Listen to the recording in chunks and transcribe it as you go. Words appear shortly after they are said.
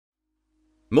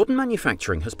Modern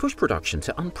manufacturing has pushed production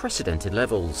to unprecedented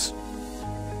levels.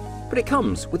 But it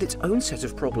comes with its own set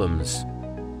of problems.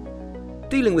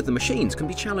 Dealing with the machines can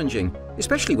be challenging,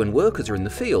 especially when workers are in the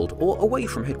field or away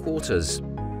from headquarters.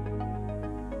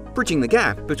 Bridging the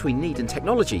gap between need and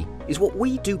technology is what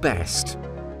we do best.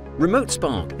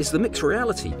 RemoteSpark is the mixed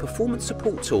reality performance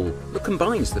support tool that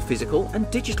combines the physical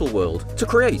and digital world to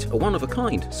create a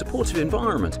one-of-a-kind supportive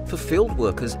environment for field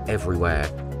workers everywhere.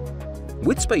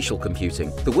 With spatial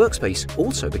computing, the workspace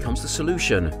also becomes the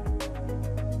solution.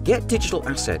 Get digital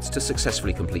assets to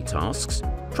successfully complete tasks,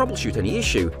 troubleshoot any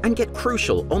issue, and get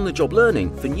crucial on-the-job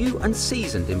learning for new and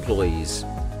seasoned employees.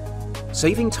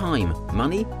 Saving time,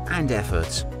 money, and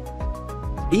effort.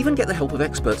 Even get the help of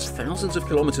experts thousands of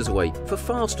kilometers away for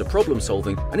faster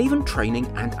problem-solving and even training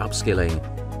and upskilling.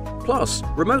 Plus,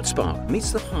 RemoteSpark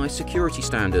meets the highest security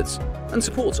standards and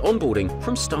supports onboarding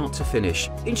from start to finish,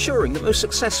 ensuring the most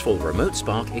successful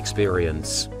RemoteSpark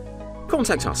experience.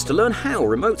 Contact us to learn how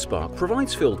RemoteSpark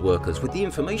provides field workers with the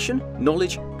information,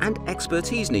 knowledge, and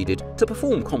expertise needed to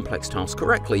perform complex tasks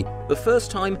correctly the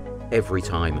first time, every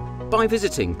time, by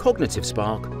visiting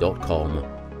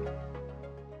cognitivespark.com.